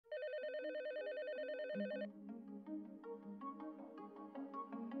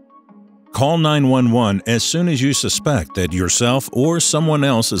Call 911 as soon as you suspect that yourself or someone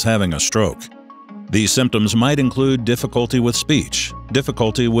else is having a stroke. These symptoms might include difficulty with speech,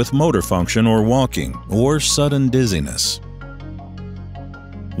 difficulty with motor function or walking, or sudden dizziness.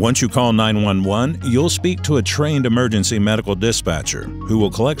 Once you call 911, you'll speak to a trained emergency medical dispatcher who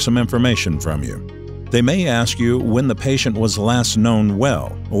will collect some information from you. They may ask you when the patient was last known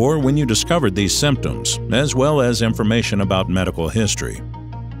well or when you discovered these symptoms, as well as information about medical history.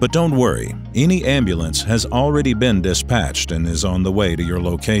 But don't worry, any ambulance has already been dispatched and is on the way to your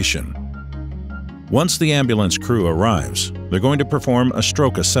location. Once the ambulance crew arrives, they're going to perform a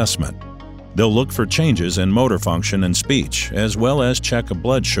stroke assessment. They'll look for changes in motor function and speech, as well as check a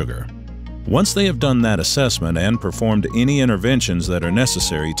blood sugar. Once they have done that assessment and performed any interventions that are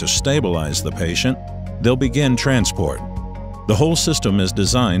necessary to stabilize the patient, they'll begin transport. The whole system is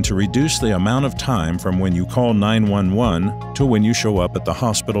designed to reduce the amount of time from when you call 911 to when you show up at the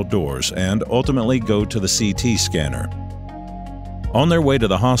hospital doors and ultimately go to the CT scanner. On their way to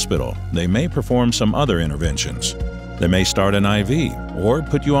the hospital, they may perform some other interventions. They may start an IV or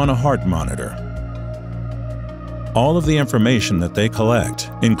put you on a heart monitor. All of the information that they collect,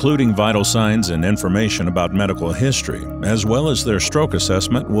 including vital signs and information about medical history, as well as their stroke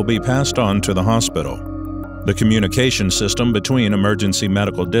assessment, will be passed on to the hospital. The communication system between emergency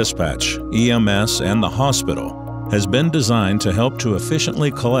medical dispatch, EMS, and the hospital has been designed to help to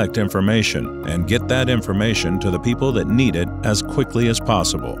efficiently collect information and get that information to the people that need it as quickly as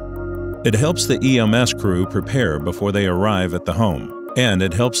possible. It helps the EMS crew prepare before they arrive at the home, and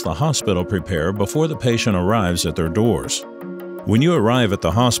it helps the hospital prepare before the patient arrives at their doors. When you arrive at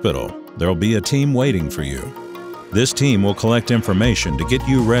the hospital, there'll be a team waiting for you. This team will collect information to get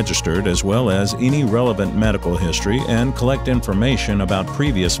you registered as well as any relevant medical history and collect information about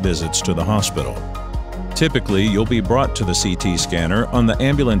previous visits to the hospital. Typically, you'll be brought to the CT scanner on the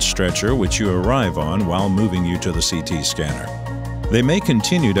ambulance stretcher which you arrive on while moving you to the CT scanner. They may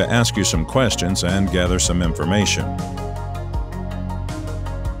continue to ask you some questions and gather some information.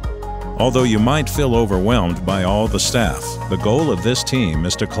 Although you might feel overwhelmed by all the staff, the goal of this team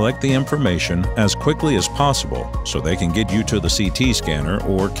is to collect the information as quickly as possible so they can get you to the CT scanner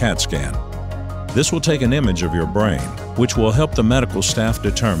or CAT scan. This will take an image of your brain, which will help the medical staff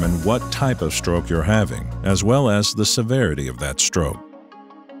determine what type of stroke you're having, as well as the severity of that stroke.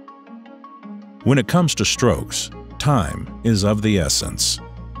 When it comes to strokes, time is of the essence.